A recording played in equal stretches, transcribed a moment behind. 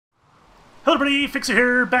Hello everybody, Fixer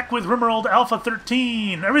here, back with RimWorld Alpha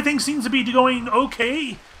 13. Everything seems to be going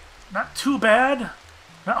okay. Not too bad.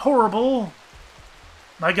 Not horrible.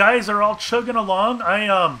 My guys are all chugging along.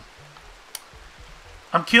 I'm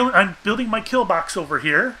building my kill box over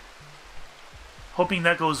here. Hoping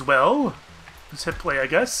that goes well. Let's hit play, I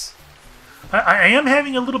guess. I am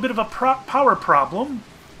having a little bit of a power problem.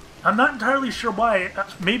 I'm not entirely sure why.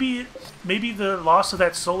 Maybe the loss of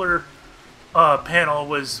that solar panel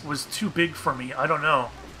was too big for me. I don't know.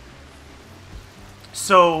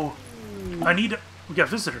 So we got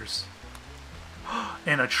visitors.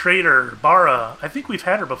 And a trader, Bara. I think we've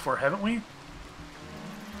had her before, haven't we?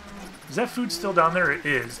 Is that food still down there? It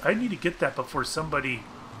is. I need to get that before somebody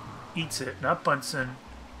eats it. Not Bunsen.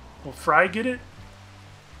 Will Fry get it?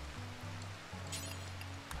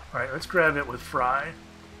 Alright, let's grab it with Fry.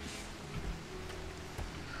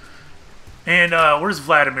 And where's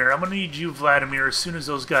Vladimir? I'm going to need you, Vladimir, as soon as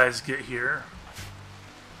those guys get here.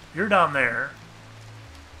 You're down there.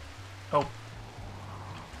 Oh.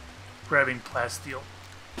 Grabbing plasteel.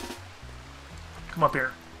 Come up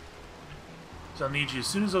here. So I'll need you as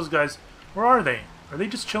soon as those guys... Where are they? Are they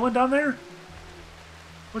just chilling down there?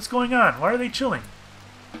 What's going on? Why are they chilling?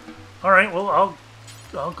 Alright, well,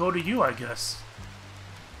 I'll go to you, I guess.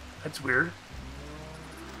 That's weird.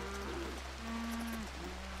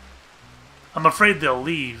 I'm afraid they'll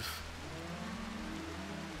leave.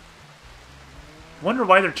 Wonder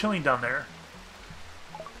why they're chilling down there.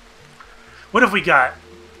 What have we got?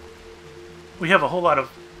 We have a whole lot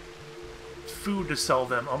of food to sell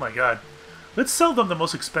them. Oh my god. Let's sell them the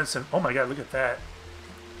most expensive. Oh my god, look at that.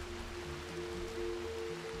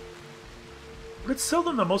 Let's sell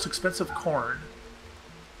them the most expensive corn.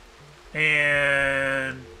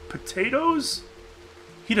 And potatoes?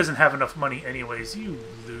 He doesn't have enough money anyways, you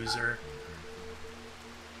loser.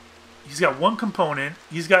 He's got one component.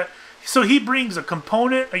 So he brings a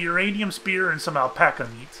component, a uranium spear, and some alpaca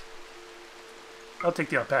meat. I'll take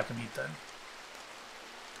the alpaca meat then.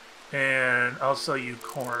 And I'll sell you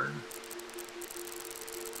corn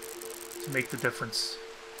to make the difference.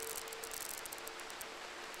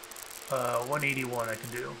 181 I can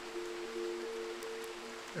do.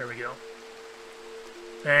 There we go.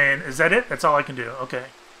 And is that it? That's all I can do. Okay.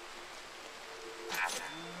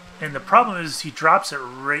 And the problem is he drops it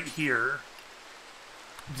right here.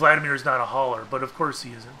 Vladimir's not a hauler, but of course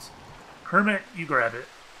he isn't. Hermit, you grab it.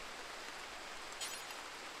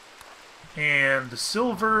 And the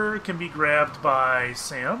silver can be grabbed by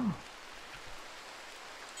Sam.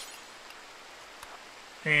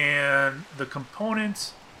 And the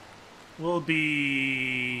component will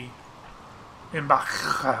be in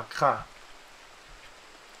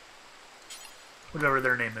whatever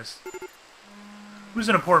their name is. Who's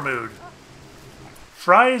in a poor mood?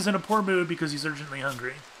 Fry is in a poor mood because he's urgently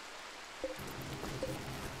hungry.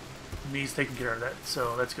 And he's taking care of that,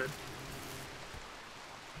 so that's good.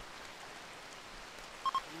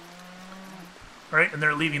 Alright, and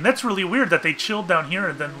they're leaving. That's really weird that they chilled down here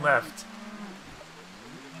and then left.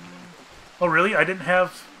 Oh, really? I didn't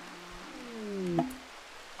have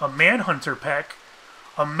a manhunter pack.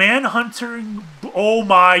 A manhunter... Oh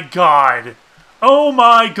my god! Oh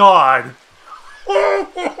my god!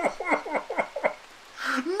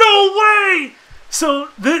 No way! So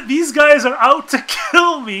these guys are out to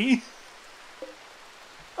kill me.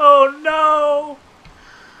 Oh no!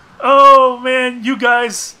 Oh man, you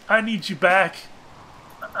guys, I need you back.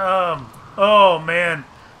 Oh man,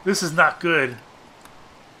 this is not good.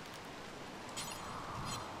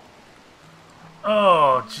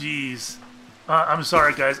 Oh jeez. I'm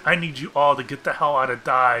sorry guys, I need you all to get the hell out of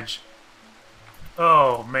Dodge.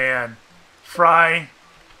 Oh man. Fry.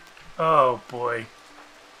 Oh boy.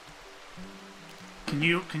 Can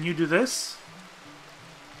you do this?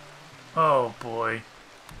 Oh boy.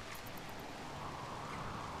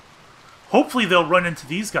 Hopefully they'll run into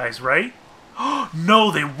these guys, right?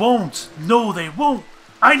 No, they won't. No, they won't.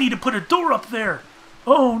 I need to put a door up there.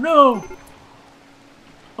 Oh no.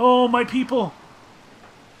 Oh, my people.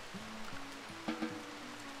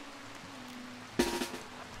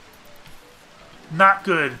 Not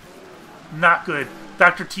good. Not good.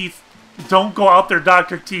 Dr. Teeth, don't go out there,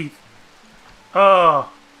 Dr. Teeth. Oh,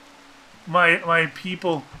 my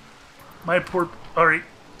people. My poor... Alright,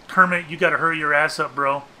 Kermit, you gotta hurry your ass up,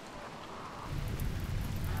 bro.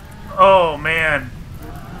 Oh, man.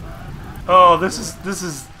 Oh, this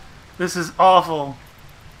is awful.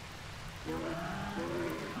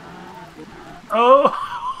 Oh,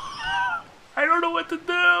 I don't know what to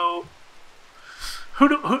do.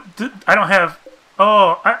 I don't have...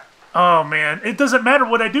 Oh, man. It doesn't matter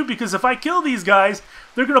what I do because if I kill these guys,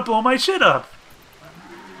 they're going to blow my shit up.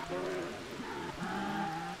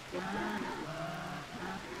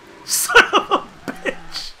 Son of a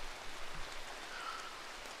bitch!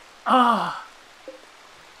 Ah.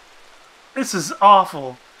 This is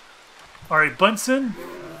awful. Alright, Bunsen.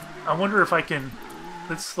 I wonder if I can...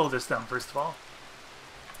 Let's slow this down first of all.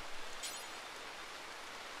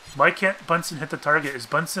 Why can't Bunsen hit the target? Is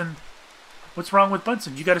Bunsen... What's wrong with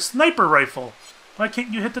Bunsen? You got a sniper rifle. Why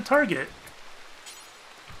can't you hit the target?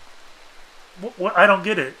 What? I don't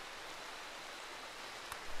get it.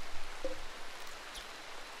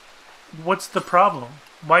 What's the problem?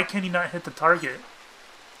 Why can he not hit the target?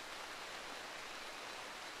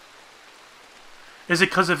 Is it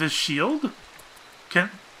because of his shield?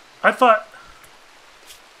 I thought...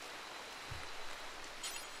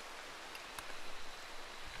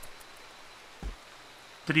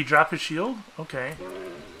 Did he drop his shield? Okay.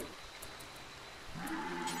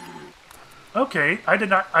 Okay, I did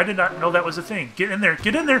not know that was a thing. Get in there!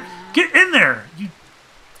 Get in there! Get in there! You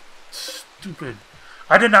stupid.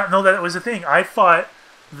 I did not know that it was a thing. I thought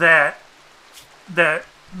that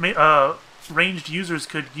ranged users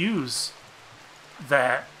could use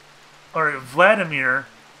that. Or Vladimir,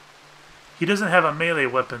 he doesn't have a melee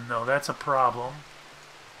weapon though. That's a problem.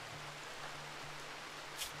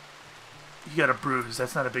 You got a bruise.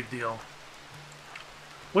 That's not a big deal.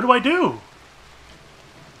 What do I do?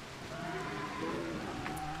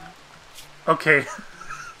 Okay.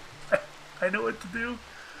 I know what to do.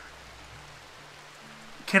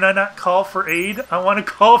 Can I not call for aid? I want to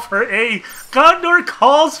call for aid. Gondor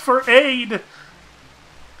calls for aid.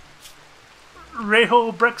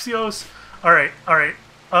 Reho Brexios. Alright, alright.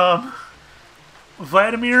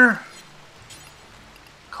 Vladimir.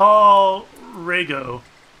 Call Rhaego.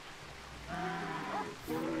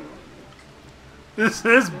 This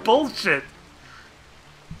is bullshit.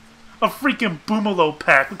 A freaking Boomalo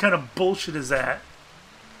pack. What kind of bullshit is that?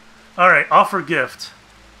 Alright, offer gift.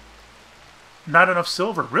 Not enough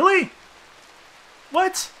silver. Really?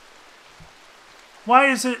 What? Why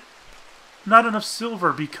is it not enough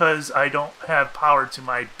silver? Because I don't have power to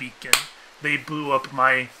my beacon. They blew up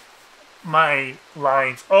my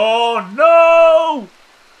lines. Oh no!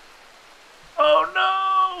 Oh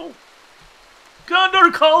no!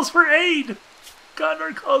 Gondor calls for aid!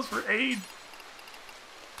 Gondor calls for aid.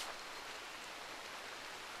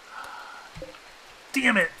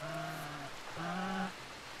 Damn it.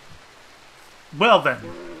 Well then.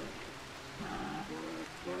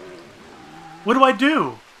 What do I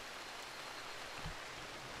do?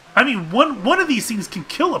 I mean, one of these things can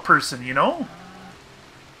kill a person, you know?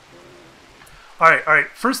 Alright, alright.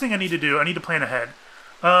 First thing I need to do, I need to plan ahead.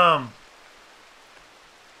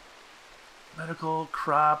 Medical,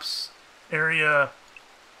 crops, area...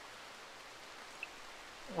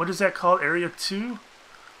 What is that called? Area 2?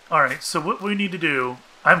 Alright, so what we need to do...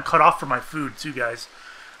 I'm cut off from my food, too, guys.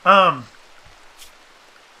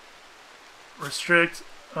 Restrict.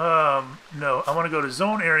 No, I want to go to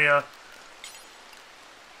zone area.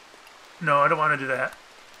 No, I don't want to do that.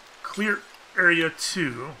 Clear area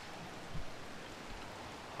 2.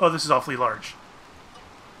 Oh, this is awfully large.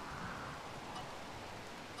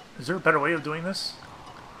 Is there a better way of doing this?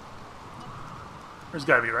 There's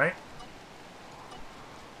got to be, right?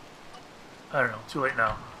 I don't know. Too late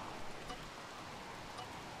now.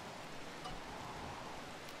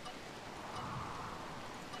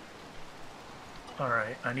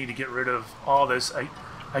 Alright, I need to get rid of all this.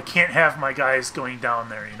 I can't have my guys going down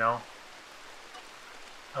there, you know?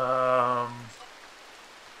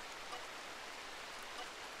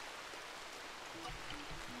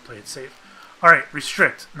 Play it safe. Alright,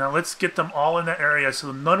 restrict. Now let's get them all in that area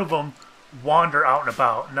so none of them wander out and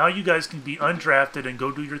about. Now you guys can be undrafted and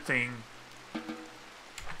go do your thing.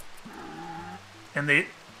 And they,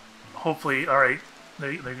 hopefully, alright,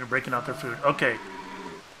 they're breaking out their food. Okay.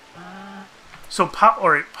 So,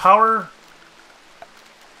 alright, power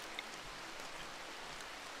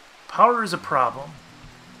is a problem.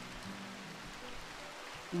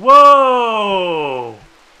 Whoa!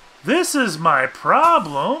 This is my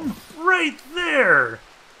problem right there.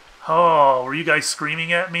 Oh, were you guys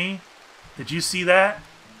screaming at me? Did you see that?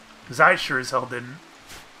 Because I sure as hell didn't.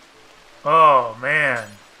 Oh, man.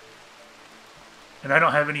 And I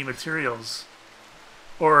don't have any materials.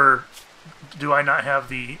 Or do I not have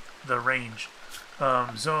the range?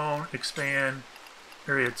 Zone, expand,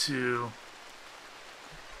 area 2.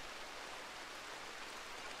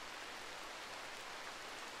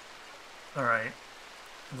 Alright.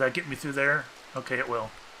 Does that get me through there? Okay, it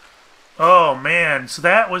will. Oh, man. So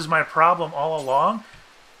that was my problem all along?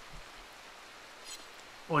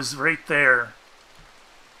 Was right there.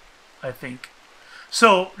 I think.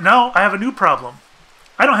 So, now I have a new problem.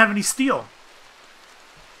 I don't have any steel.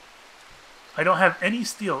 I don't have any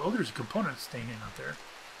steel. Oh, there's a component staying in out there.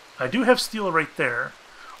 I do have steel right there.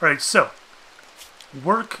 All right, so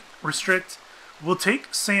work restrict. We'll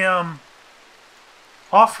take Sam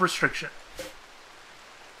off restriction.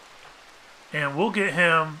 And we'll get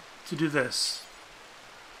him to do this.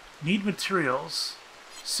 Need materials.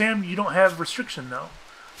 Sam, you don't have restriction though.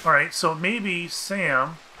 All right, so maybe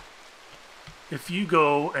Sam, if you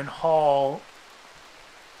go and haul...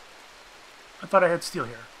 I thought I had steel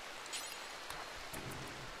here.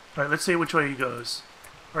 All right, let's see which way he goes.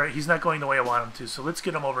 All right, he's not going the way I want him to, so let's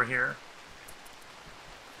get him over here.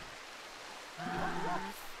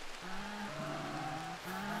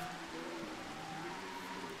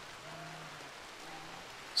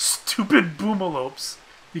 Stupid boomalopes.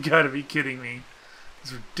 You gotta be kidding me.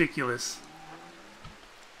 It's ridiculous.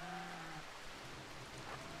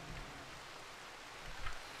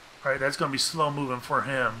 Alright, that's gonna be slow moving for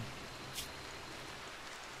him.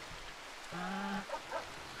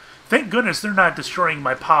 Thank goodness they're not destroying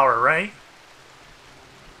my power, right?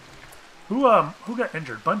 Who got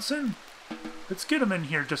injured? Bunsen? Let's get him in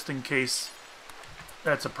here just in case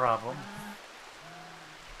that's a problem.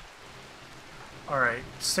 Alright,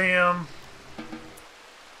 Sam.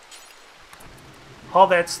 Haul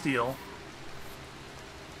that steel.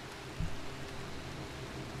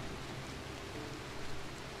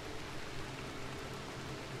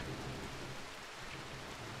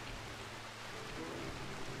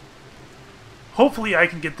 Hopefully I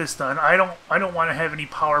can get this done. I don't want to have any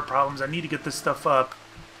power problems. I need to get this stuff up,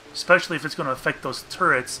 especially if it's going to affect those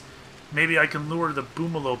turrets. Maybe I can lure the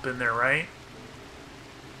boomalope in there, right?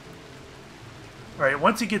 All right,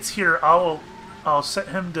 once he gets here, I'll set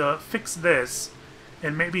him to fix this,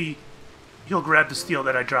 and maybe he'll grab the steel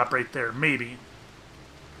that I drop right there. Maybe.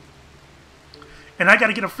 And I got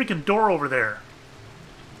to get a freaking door over there.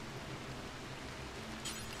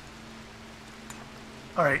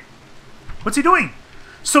 All right. What's he doing?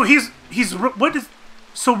 So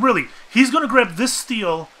so really, he's going to grab this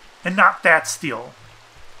steel and not that steel.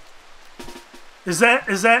 Is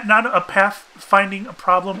that not a path finding a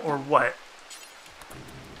problem or what?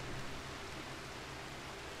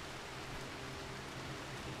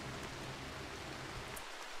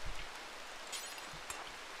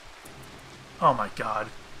 Oh my god.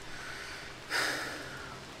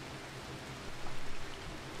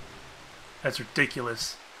 That's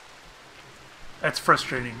ridiculous. That's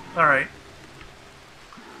frustrating. Alright.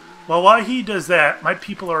 Well, while he does that, my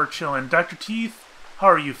people are chilling. Dr. Teeth, how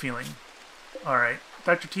are you feeling? Alright.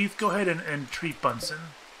 Dr. Teeth, go ahead and treat Bunsen.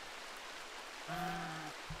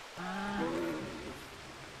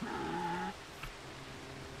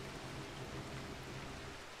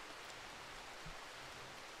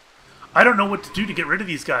 I don't know what to do to get rid of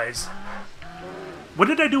these guys. What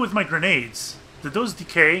did I do with my grenades? Did those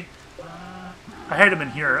decay? I had them in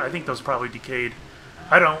here. I think those probably decayed.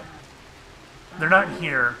 I don't... They're not in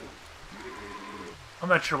here. I'm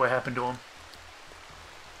not sure what happened to them.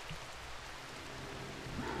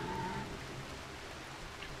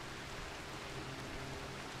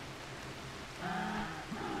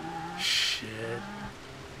 Shit.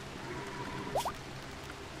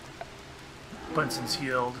 Bunsen's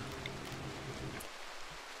healed.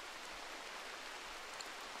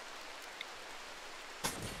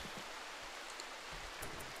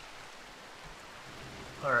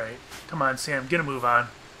 Alright. Come on, Sam. Get a move on.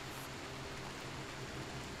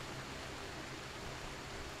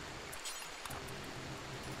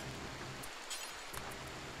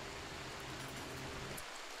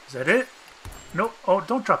 Is that it? Nope. Oh,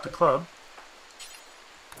 don't drop the club.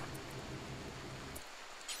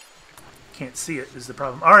 Can't see it is the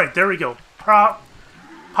problem. Alright, there we go. Power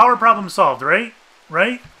problem solved, right?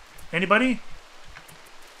 Right? Anybody?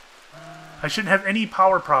 I shouldn't have any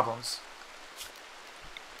power problems.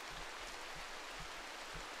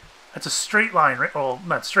 That's a straight line, right? Well,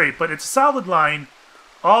 not straight, but it's a solid line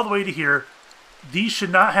all the way to here. These should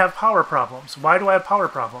not have power problems. Why do I have power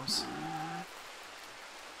problems?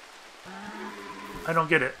 I don't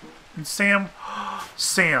get it. And Sam,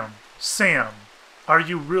 Sam, are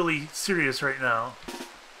you really serious right now?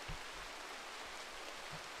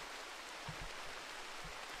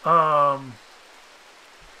 I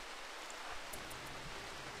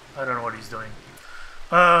don't know what he's doing.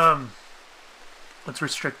 Let's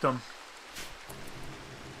restrict them.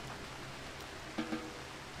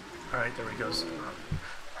 Alright, there he goes.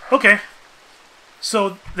 Okay.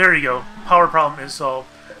 So, there you go. Power problem is solved.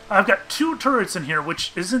 I've got 2 turrets in here,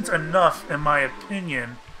 which isn't enough in my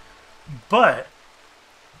opinion. But,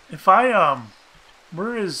 if I,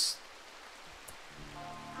 where is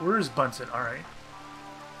Bunsen? Alright.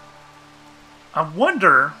 I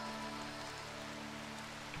wonder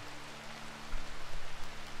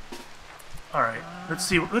All right, let's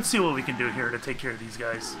see what we can do here to take care of these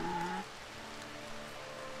guys.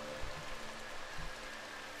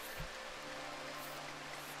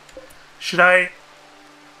 Should I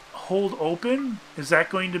hold open? Is that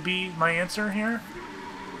going to be my answer here?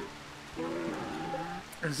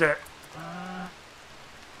 Is that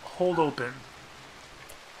hold open?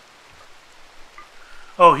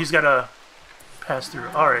 Oh, he's got a pass through.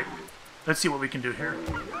 All right, let's see what we can do here.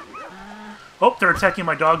 Oh, they're attacking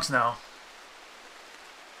my dogs now.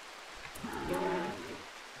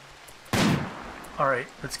 All right,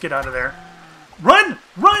 let's get out of there. Run!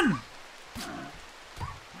 Run!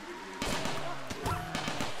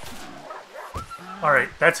 All right,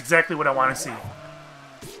 that's exactly what I want to see.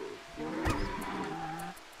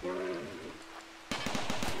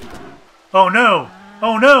 Oh no!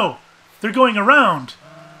 Oh no! They're going around!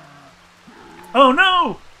 Oh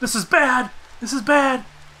no! This is bad! This is bad!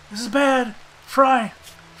 This is bad! Fry!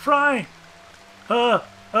 Fry! What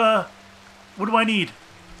do I need?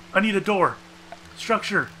 I need a door.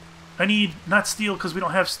 Structure. I need not steel because we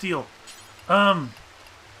don't have steel.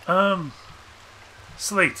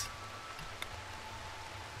 Slate.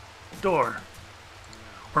 Door.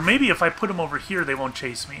 Or maybe if I put them over here, they won't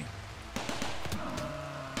chase me.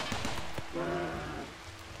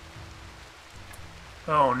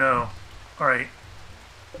 Oh no. Alright.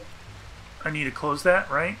 I need to close that,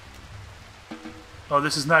 right? Oh,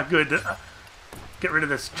 this is not good. Get rid of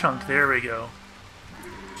this chunk. There we go.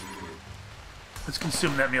 Let's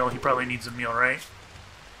consume that meal. He probably needs a meal, right?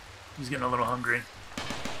 He's getting a little hungry.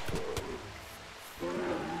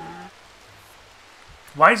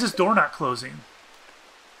 Why is this door not closing?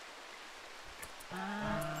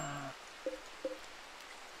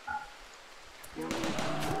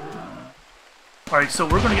 Alright, so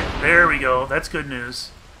we're going to get... There we go. That's good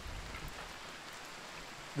news.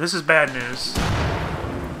 This is bad news.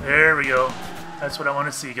 There we go. That's what I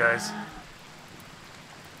want to see, guys.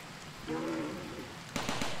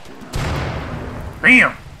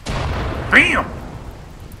 Bam! Bam!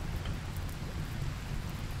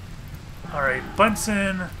 Alright,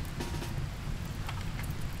 Bunsen.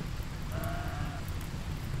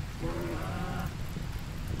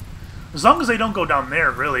 As long as they don't go down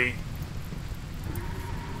there, really.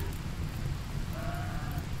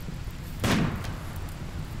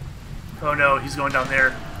 Oh no, he's going down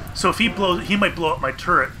there. So if he blows, he might blow up my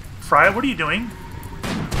turret. Fry, what are you doing?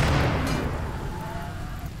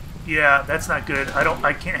 Yeah, that's not good.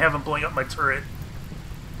 I can't have him blowing up my turret.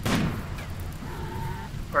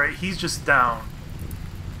 Alright, he's just down.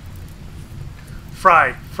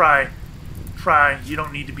 Fry, Fry, Fry, you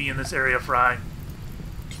don't need to be in this area, Fry.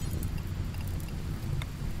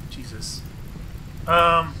 Jesus.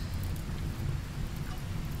 Okay.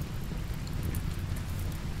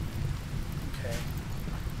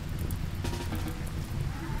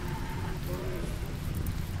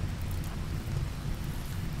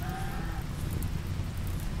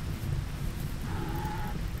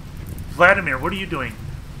 Vladimir, what are you doing?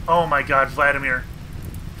 Oh my god, Vladimir.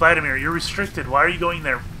 Vladimir, you're restricted. Why are you going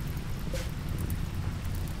there?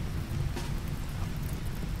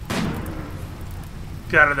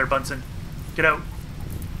 Get out of there, Bunsen. Get out.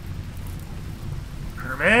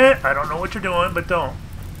 Hermit, I don't know what you're doing, but don't.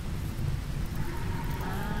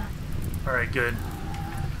 Alright, good.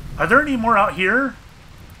 Are there any more out here?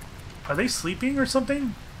 Are they sleeping or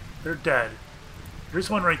something? They're dead. There's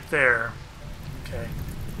one right there. Okay.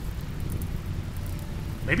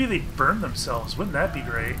 Maybe they burn themselves. Wouldn't that be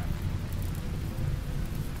great?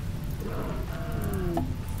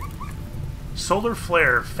 Solar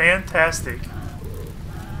flare. Fantastic.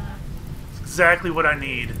 It's exactly what I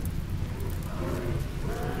need.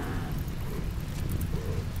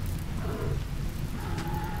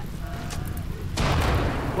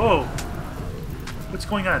 Whoa. What's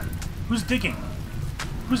going on? Who's digging?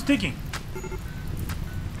 Who's digging?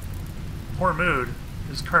 Poor mood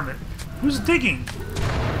is Kermit. Who's digging?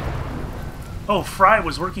 Oh, Fry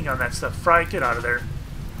was working on that stuff. Fry, get out of there.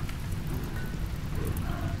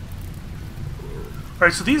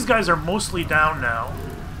 Alright, so these guys are mostly down now.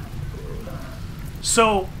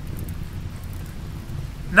 So,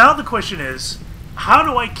 now the question is, how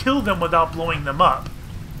do I kill them without blowing them up?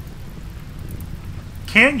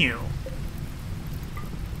 Can you?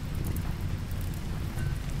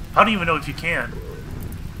 I don't even know if you can.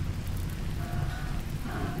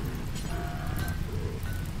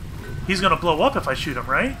 He's gonna blow up if I shoot him,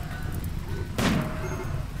 right?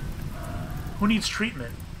 Who needs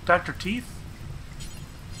treatment? Dr. Teeth?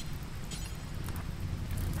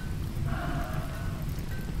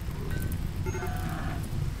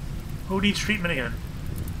 Who needs treatment again?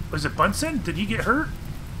 Was it Bunsen? Did he get hurt?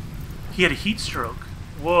 He had a heat stroke.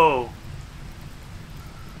 Whoa.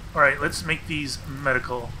 Alright, let's make these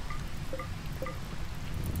medical.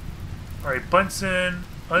 Alright, Bunsen,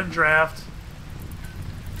 undraft.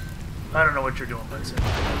 I don't know what you're doing, Bunsen.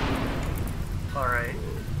 Alright.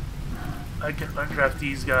 I can undraft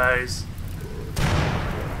these guys.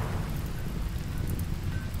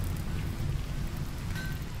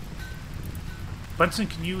 Bunsen,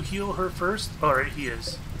 can you heal her first? Alright, he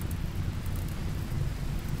is.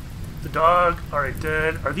 The dog, alright,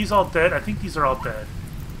 dead. Are these all dead? I think these are all dead.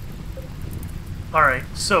 Alright,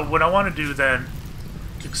 so what I want to do then,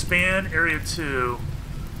 expand area 2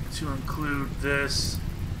 to include this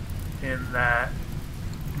and that.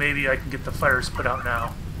 Maybe I can get the fires put out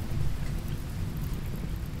now.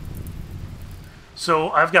 So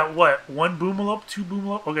I've got what? 1 boomalop, 2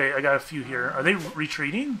 boomalop? Okay, I got a few here. Are they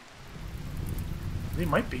retreating? They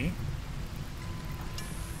might be.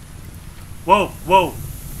 Whoa, whoa.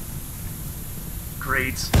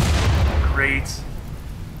 Great. Great.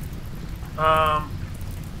 God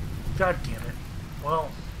damn it.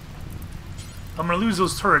 Well, I'm gonna lose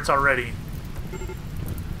those turrets already.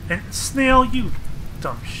 And Snail, you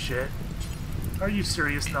dumb shit. Are you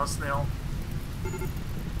serious now, Snail?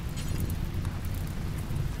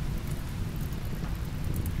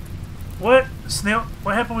 What? Snail?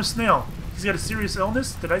 What happened with Snail? He's got a serious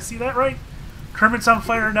illness? Did I see that right? Kermit's on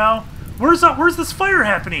fire now. Where's this fire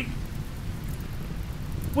happening?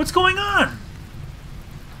 What's going on?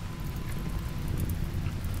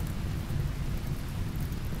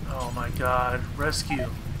 Oh my god. Rescue.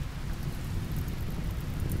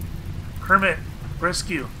 Kermit,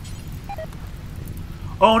 rescue.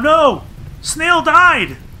 Oh no! Snail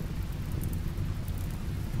died!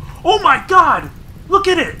 Oh my god! Look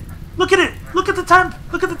at it! Look at it! Look at the temp!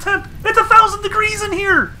 Look at the temp! It's 1,000 degrees in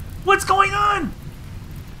here! What's going on?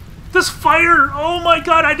 This fire! Oh my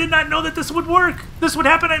god, I did not know that this would work! This would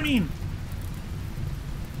happen, I mean!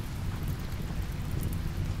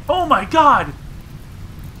 Oh my god!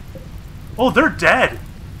 Oh, they're dead!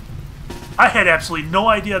 I had absolutely no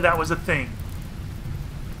idea that was a thing.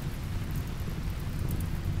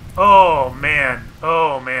 Oh man.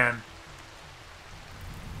 Oh man.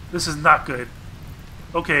 This is not good.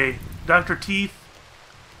 Okay, Dr. Teeth.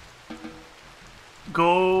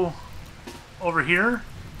 Go over here.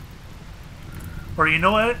 Or you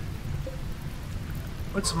know what?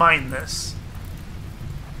 Let's mine this.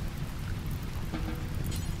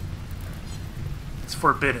 It's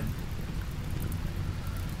forbidden.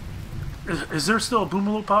 Is there still a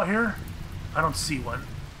boomaloop out here? I don't see one.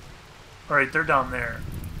 Alright, they're down there.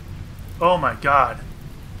 Oh my god.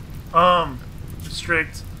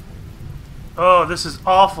 Restrict. Oh, this is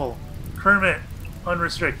awful. Kermit,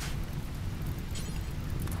 unrestrict.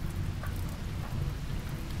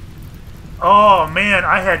 Oh man,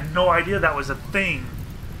 I had no idea that was a thing.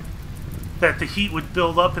 That the heat would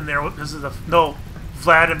build up in there because of the... No,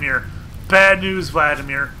 Vladimir. Bad news,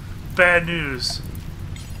 Vladimir. Bad news.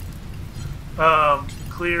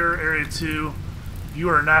 Clear area 2. You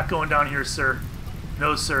are not going down here, sir.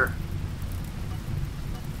 No, sir.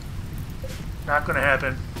 Not gonna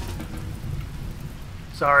happen.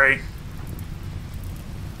 Sorry.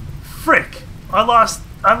 Frick! I lost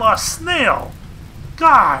Snail!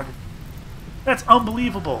 God! That's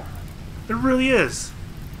unbelievable. It really is.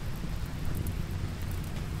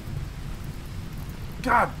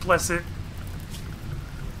 God bless it.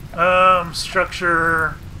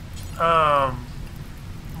 Structure.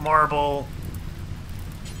 Marble.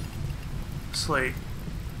 Slate.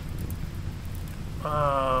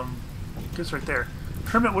 Goes right there.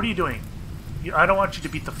 Kermit, what are you doing? I don't want you to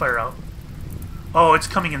beat the fire out. Oh, it's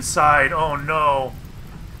coming inside. Oh no.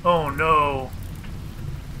 Oh no.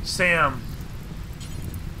 Sam.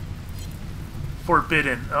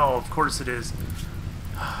 Forbidden. Oh, of course it is.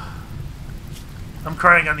 I'm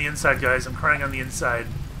crying on the inside, guys. I'm crying on the inside.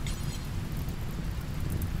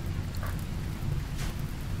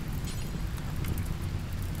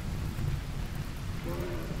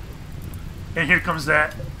 And here comes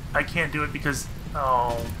that. I can't do it because...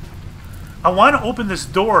 Oh. I want to open this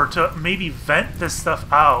door to maybe vent this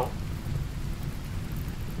stuff out.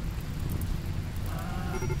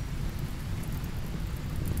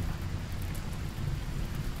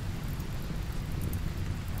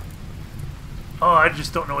 Oh, I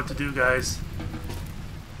just don't know what to do, guys.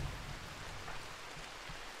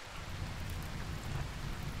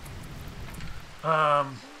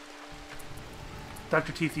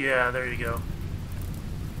 Dr. Teeth, yeah, there you go.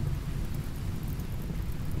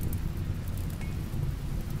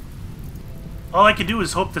 All I can do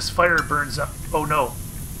is hope this fire burns up. Oh, no.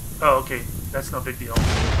 Oh, okay. That's no big deal.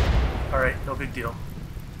 Alright, no big deal.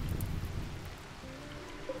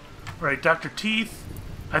 Alright, Dr. Teeth.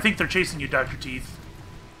 I think they're chasing you, Dr. Teeth.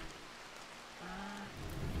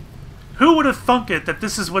 Who would have thunk it that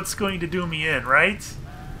this is what's going to do me in, right?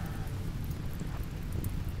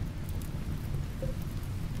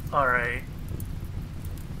 Alright.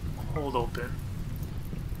 Hold open.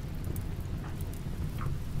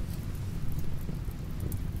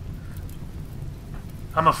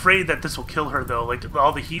 I'm afraid that this will kill her, though. Like,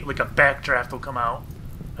 all the heat, like a backdraft will come out.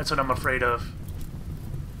 That's what I'm afraid of.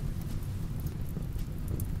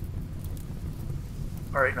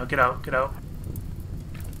 Alright, now get out, get out.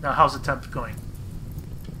 Now, how's the temp going?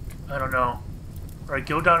 I don't know. Alright,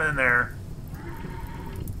 go down in there.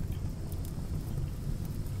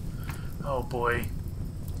 Oh, boy.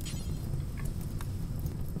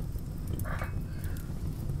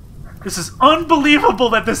 This is unbelievable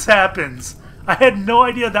that this happens! I had no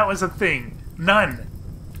idea that was a thing. None.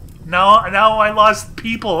 Now I lost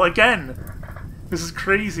people again. This is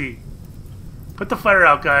crazy. Put the fire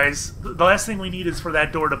out, guys. The last thing we need is for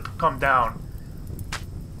that door to come down.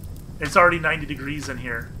 It's already 90 degrees in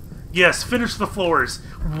here. Yes, finish the floors.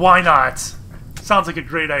 Why not? Sounds like a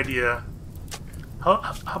great idea. How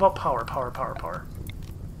about power? Power.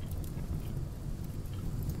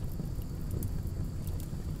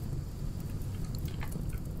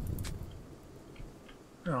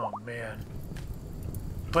 Oh, man.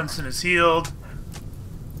 Bunsen is healed.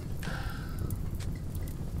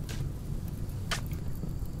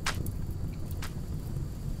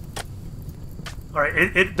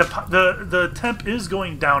 Alright, the temp is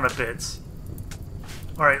going down a bit.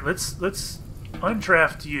 Alright, let's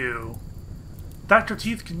undraft you. Dr.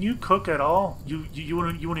 Teeth, can you cook at all? You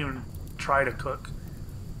wouldn't even try to cook.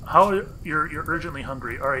 How you're urgently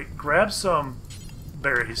hungry. Alright, grab some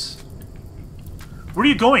berries. Where are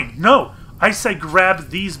you going? No! I said grab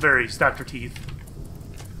these berries, Dr. Teeth.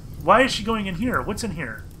 Why is she going in here? What's in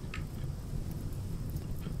here?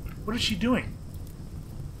 What is she doing?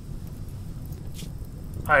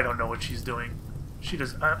 I don't know what she's doing. She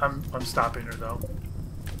does. I'm stopping her though.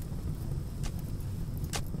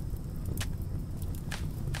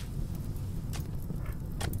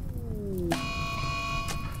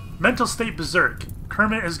 Mental state berserk.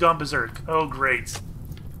 Kermit has gone berserk. Oh, great.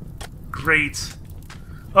 Great.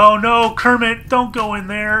 Oh no, Kermit, don't go in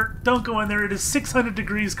there. Don't go in there. It is 600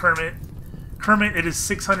 degrees, Kermit. Kermit, it is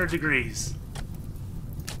 600 degrees.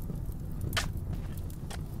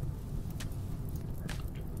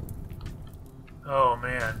 Oh,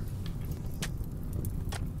 man.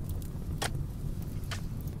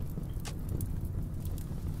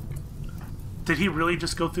 Did he really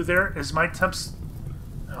just go through there? Is my temps...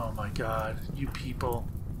 Oh my god, you people.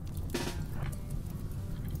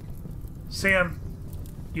 Sam.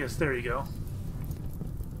 Yes, there you go.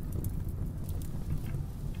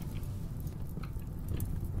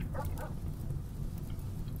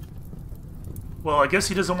 Well, I guess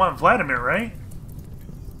he doesn't want Vladimir, right?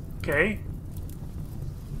 Okay.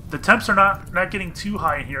 The temps are not getting too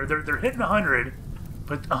high in here. They're hitting 100,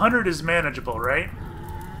 but 100 is manageable, right?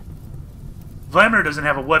 Vladimir doesn't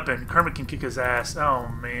have a weapon. Kermit can kick his ass. Oh,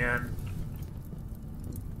 man.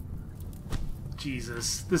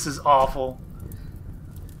 Jesus. This is awful.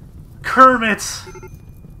 Kermit!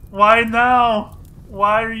 Why now?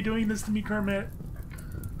 Why are you doing this to me, Kermit?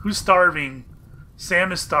 Who's starving?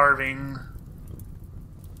 Sam is starving.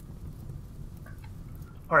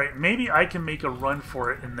 Alright, maybe I can make a run for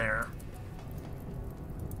it in there.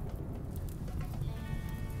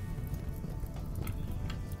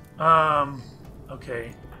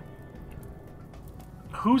 Okay.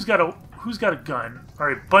 Who's got a gun?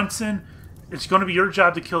 Alright, Bunsen, it's gonna be your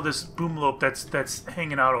job to kill this boomlope that's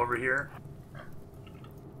hanging out over here.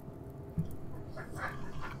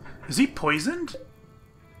 Is he poisoned?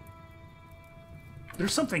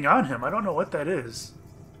 There's something on him. I don't know what that is.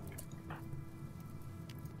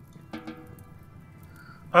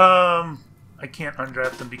 I can't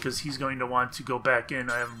undraft him because he's going to want to go back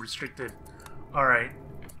in. I have him restricted. Alright.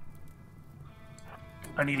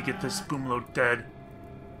 I need to get this boomload dead.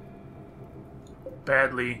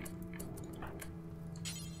 Badly.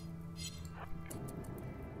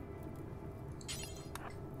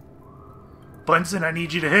 Bunsen, I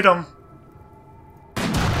need you to hit him.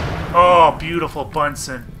 Oh, beautiful,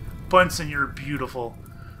 Bunsen. Bunsen, you're beautiful.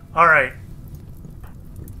 Alright.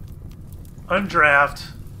 Undraft.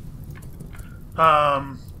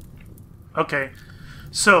 Okay.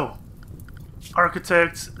 So,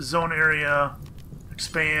 architect, zone area,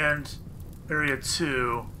 expand, area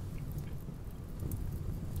 2.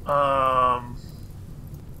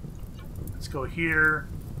 Let's go here,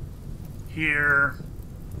 here,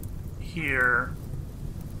 here,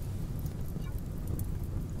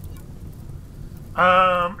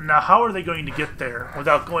 Now how are they going to get there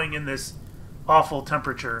without going in this awful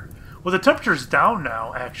temperature? Well, the temperature's down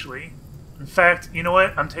now, actually. In fact, you know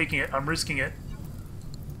what? I'm taking it. I'm risking it.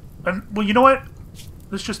 Well, you know what?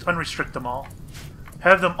 Let's just unrestrict them all.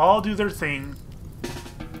 Have them all do their thing.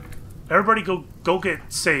 Everybody go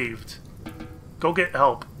get saved. Go get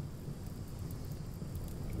help.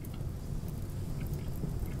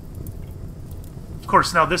 Of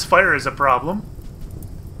course, now this fire is a problem.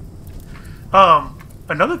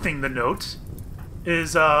 Another thing to note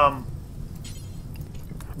is,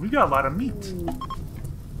 we've got a lot of meat.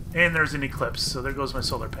 And there's an eclipse, so there goes my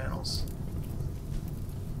solar panels.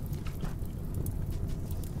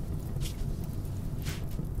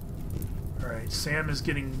 Alright, Sam is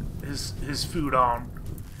getting his food on.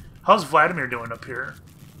 How's Vladimir doing up here?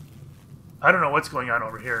 I don't know what's going on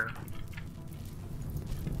over here.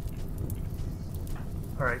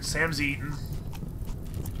 Alright, Sam's eating.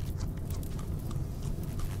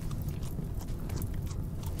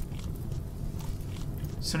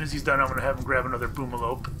 As soon as he's done, I'm going to have him grab another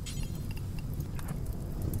boomalope.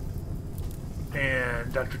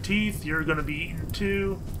 And Dr. Teeth, you're going to be eaten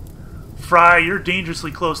too. Fry, you're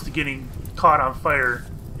dangerously close to getting caught on fire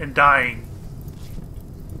and dying.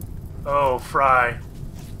 Oh, Fry.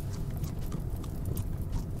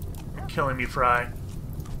 You're killing me, Fry.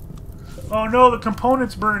 Oh no, the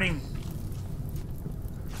component's burning.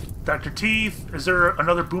 Dr. Teeth, is there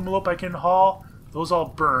another boomalope I can haul? Those all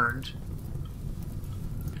burned.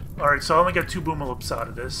 Alright, so I only got 2 boomalopes out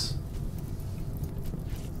of this.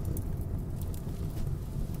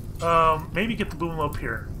 Maybe get the boomalope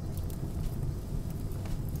here.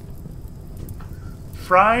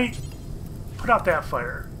 Fry, put out that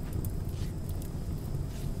fire.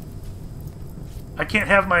 I can't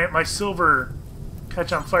have my silver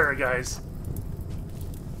catch on fire, guys.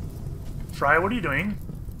 Fry, what are you doing?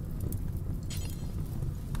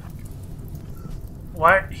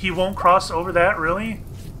 What? He won't cross over that, really?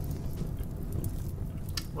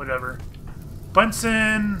 Whatever.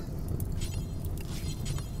 Bunsen!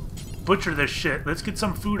 Butcher this shit. Let's get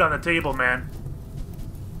some food on the table, man.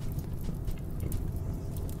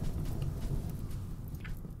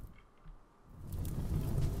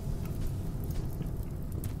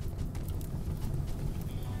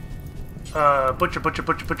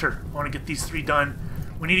 Butcher. I want to get these 3 done.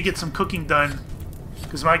 We need to get some cooking done,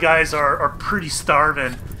 because my guys are pretty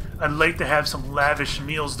starving. I'd like to have some lavish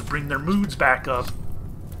meals to bring their moods back up.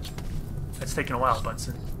 That's taking a while,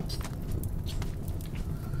 Bunsen.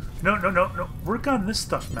 No. Work on this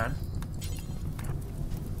stuff, man.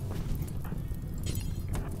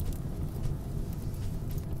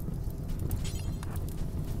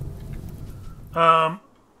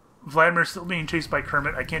 Vladimir's still being chased by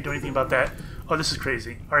Kermit. I can't do anything about that. Oh, this is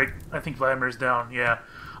crazy. Alright, I think Vladimir's down. Yeah.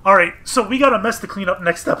 Alright, so we got a mess to clean up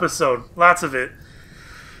next episode. Lots of it.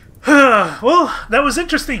 Well, that was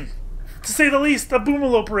interesting, to say the least. A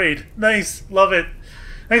boomalope raid. Nice. Love it.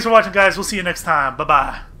 Thanks for watching, guys. We'll see you next time.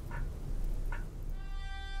 Bye-bye.